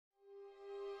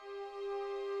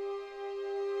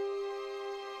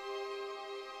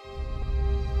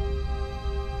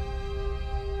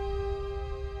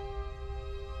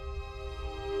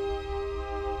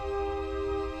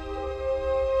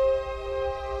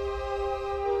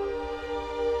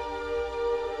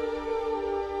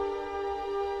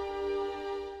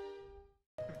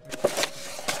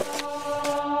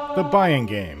The Buying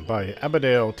Game by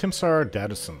Abadale Timsar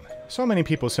Dadison. So many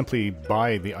people simply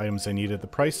buy the items they need at the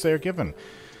price they are given.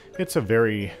 It's a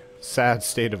very sad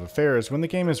state of affairs when the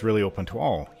game is really open to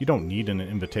all. You don't need an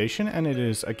invitation, and it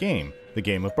is a game, the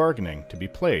game of bargaining, to be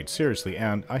played seriously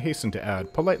and, I hasten to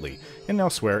add, politely. And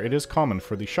elsewhere, it is common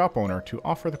for the shop owner to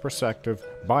offer the prospective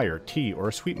buyer tea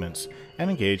or sweetmeats and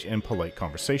engage in polite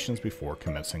conversations before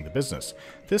commencing the business.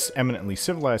 This eminently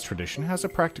civilized tradition has a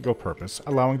practical purpose,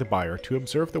 allowing the buyer to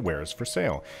observe the wares for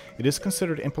sale. It is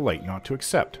considered impolite not to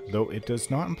accept, though it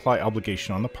does not imply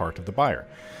obligation on the part of the buyer.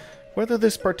 Whether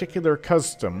this particular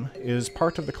custom is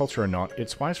part of the culture or not,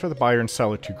 it's wise for the buyer and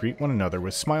seller to greet one another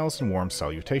with smiles and warm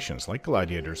salutations, like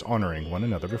gladiators honoring one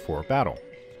another before battle.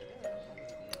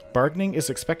 Bargaining is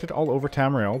expected all over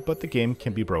Tamriel, but the game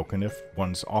can be broken if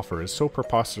one's offer is so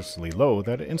preposterously low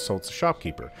that it insults the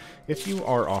shopkeeper. If you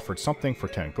are offered something for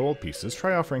 10 gold pieces,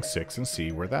 try offering 6 and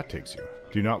see where that takes you.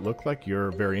 Do not look like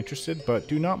you're very interested, but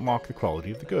do not mock the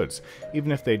quality of the goods,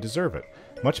 even if they deserve it.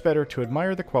 Much better to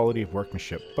admire the quality of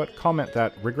workmanship, but comment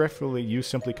that, regretfully, you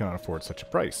simply cannot afford such a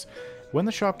price. When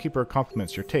the shopkeeper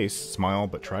compliments your taste, smile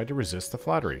but try to resist the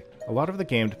flattery. A lot of the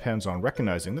game depends on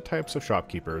recognizing the types of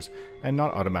shopkeepers and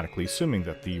not automatically assuming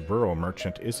that the rural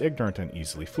merchant is ignorant and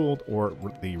easily fooled, or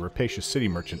the rapacious city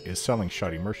merchant is selling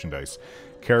shoddy merchandise.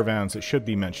 Caravans, it should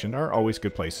be mentioned, are always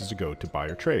good places to go to buy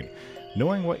or trade.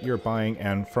 Knowing what you're buying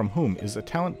and from whom is a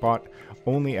talent bought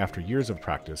only after years of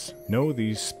practice. Know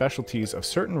the specialties of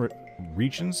certain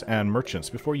regions and merchants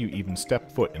before you even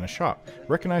step foot in a shop.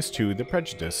 Recognize, too, the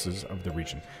prejudices of the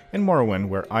region. In Morrowind,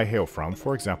 where I hail from,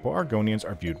 for example, Argonians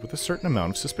are viewed with a certain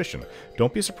amount of suspicion.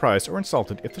 Don't be surprised or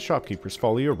insulted if the shopkeepers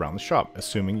follow you around the shop,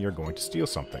 assuming you're going to steal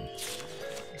something.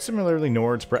 Similarly,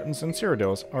 Nords, Bretons, and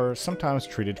Cyrodiils are sometimes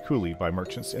treated coolly by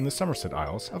merchants in the Somerset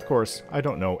Isles. Of course, I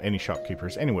don't know any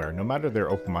shopkeepers anywhere, no matter their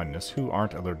open-mindedness, who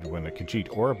aren't alerted when a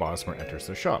Khajiit or a Bosmer enters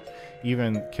their shop.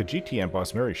 Even Khajiiti and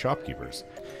Bosmeri shopkeepers.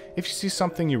 If you see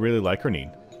something you really like or need,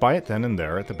 buy it then and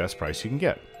there at the best price you can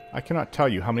get. I cannot tell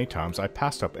you how many times I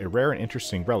passed up a rare and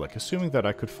interesting relic, assuming that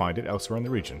I could find it elsewhere in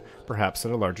the region, perhaps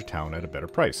at a larger town at a better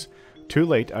price. Too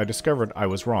late, I discovered I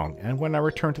was wrong, and when I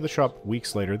returned to the shop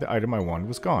weeks later, the item I wanted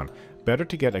was gone. Better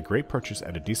to get a great purchase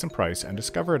at a decent price and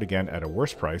discover it again at a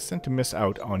worse price than to miss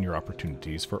out on your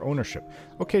opportunities for ownership.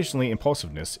 Occasionally,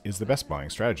 impulsiveness is the best buying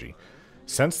strategy.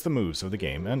 Sense the moves of the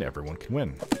game and everyone can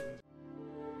win.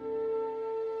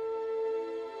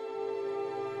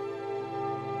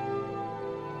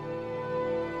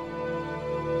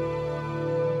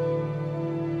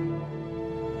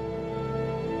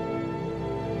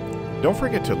 Don't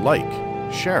forget to like,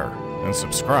 share, and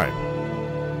subscribe.